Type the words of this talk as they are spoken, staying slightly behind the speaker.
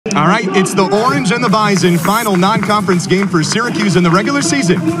All right, it's the Orange and the Bison final non-conference game for Syracuse in the regular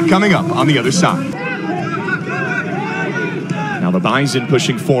season, coming up on the other side. Now the Bison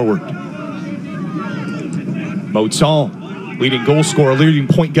pushing forward. Motal, leading goal scorer, leading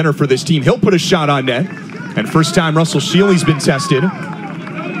point getter for this team. He'll put a shot on net. And first time Russell Shealy's been tested.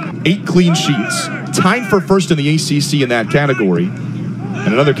 8 clean sheets. Tied for first in the ACC in that category.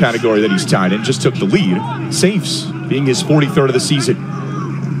 And another category that he's tied in, just took the lead. Saves, being his 43rd of the season.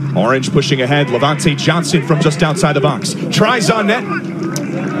 Orange pushing ahead. Levante Johnson from just outside the box. Tries on net.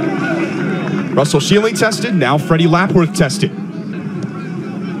 Russell Shealy tested. Now Freddie Lapworth tested.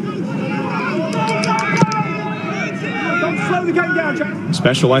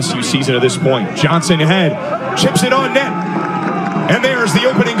 Special SU season at this point. Johnson ahead. Chips it on net. And there's the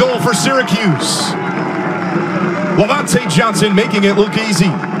opening goal for Syracuse. Levante Johnson making it look easy.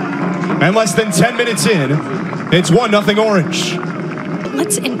 And less than 10 minutes in, it's 1-0 Orange.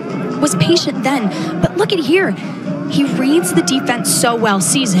 Was patient then, but look at here. He reads the defense so well,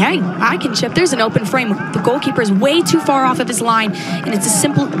 sees, hey, I can chip, there's an open frame. The goalkeeper is way too far off of his line, and it's a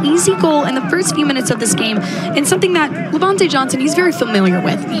simple, easy goal in the first few minutes of this game, and something that Levante Johnson, he's very familiar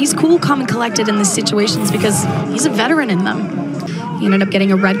with. He's cool, calm, and collected in these situations because he's a veteran in them. He ended up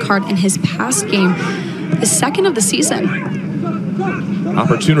getting a red card in his past game, his second of the season.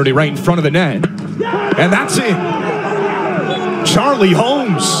 Opportunity right in front of the net, and that's it. Charlie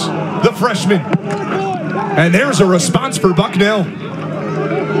Holmes, the freshman. And there's a response for Bucknell.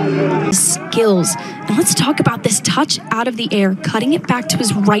 Skills. And let's talk about this touch out of the air, cutting it back to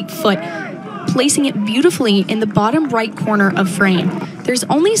his right foot, placing it beautifully in the bottom right corner of frame. There's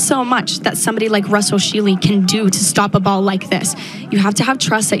only so much that somebody like Russell Shealy can do to stop a ball like this. You have to have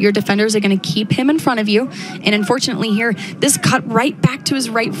trust that your defenders are going to keep him in front of you. And unfortunately here, this cut right back to his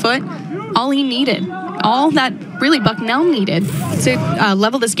right foot, all he needed. All that really Bucknell needed to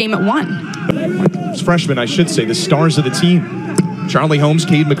level this game at 1. Freshmen, I should say, the stars of the team. Charlie Holmes,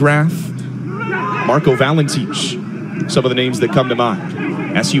 Cade McGrath, Marco Valentich, some of the names that come to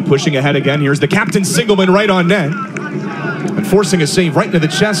mind. SU pushing ahead again. Here's the captain Singleman right on net. And forcing a save right into the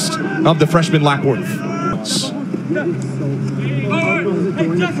chest of the freshman Lapworth.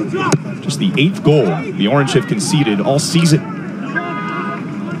 Just the 8th goal the Orange have conceded all season.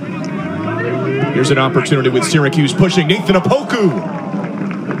 Here's an opportunity with Syracuse pushing. Nathan Opoku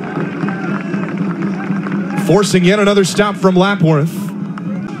forcing yet another stop from Lapworth.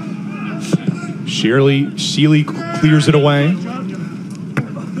 Shealy clears it away.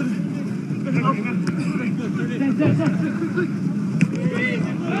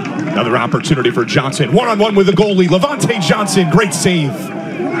 Another opportunity for Johnson. One-on-one with the goalie. Levante Johnson, great save.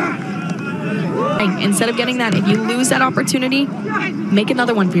 Instead of getting that, if you lose that opportunity, make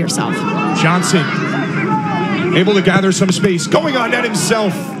another one for yourself. Johnson able to gather some space, going on net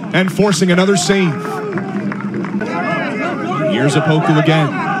himself and forcing another save. Here's Opoku again.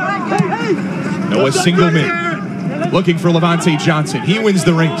 Noah Singleman looking for Levante Johnson. He wins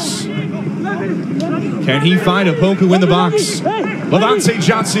the race. Can he find Opoku in the box? Levante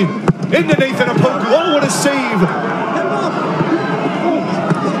Johnson into Nathan Opoku. Oh, what a save!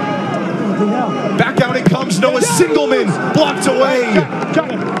 Back out it comes. Noah Singleman blocked away.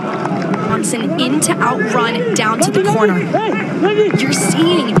 Johnson in to outrun down to the corner. You're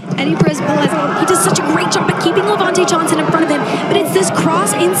seeing Eddie Perez, he does such a great job at keeping Levante Johnson in front of him, but it's this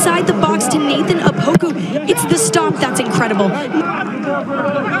cross inside the box to Nathan Opoku. It's the stop that's incredible.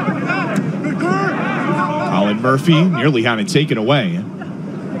 Colin Murphy nearly had it taken away.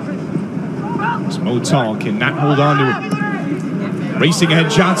 Motal cannot hold on to it. Racing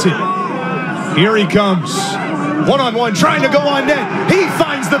ahead Johnson. Here he comes. One-on-one, trying to go on net. He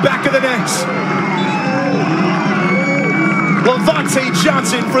finds the back of the net. Levante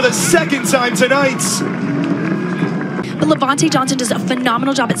Johnson for the second time tonight. But Levante Johnson does a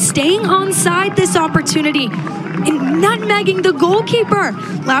phenomenal job at staying onside this opportunity and nutmegging the goalkeeper.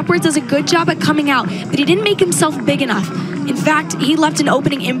 Lapworth does a good job at coming out, but he didn't make himself big enough. In fact, he left an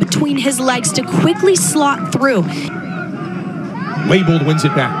opening in between his legs to quickly slot through. Labeled wins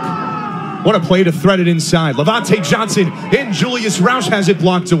it back. What a play to thread it inside. Levante Johnson in. Julius Rausch has it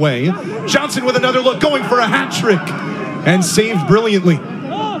blocked away. Johnson with another look, going for a hat trick. And saved brilliantly.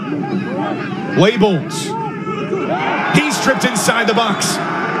 Labeled. He's tripped inside the box.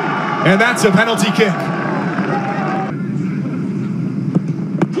 And that's a penalty kick.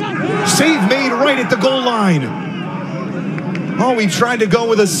 Save made right at the goal line. Oh, we tried to go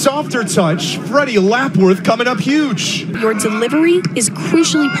with a softer touch. Freddie Lapworth coming up huge. Your delivery is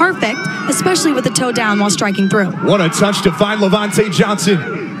crucially perfect, especially with the toe down while striking through. What a touch to find Levante Johnson.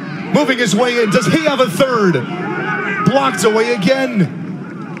 Moving his way in. Does he have a third? Blocked away again.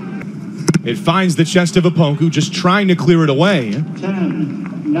 It finds the chest of Aponku, just trying to clear it away.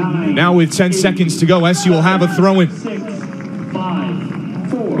 10, 9, Now with 10 seconds to go, SU will have a throw-in. 6, 5,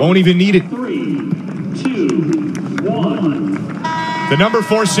 4, Won't even need it. 3, 2, 1. The number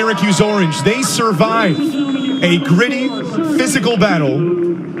 4 Syracuse Orange, they survive a gritty, physical battle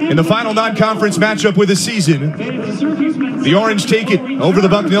in the final non-conference matchup with the season. The Orange take it over the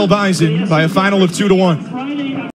Bucknell Bison by a final of 2-1.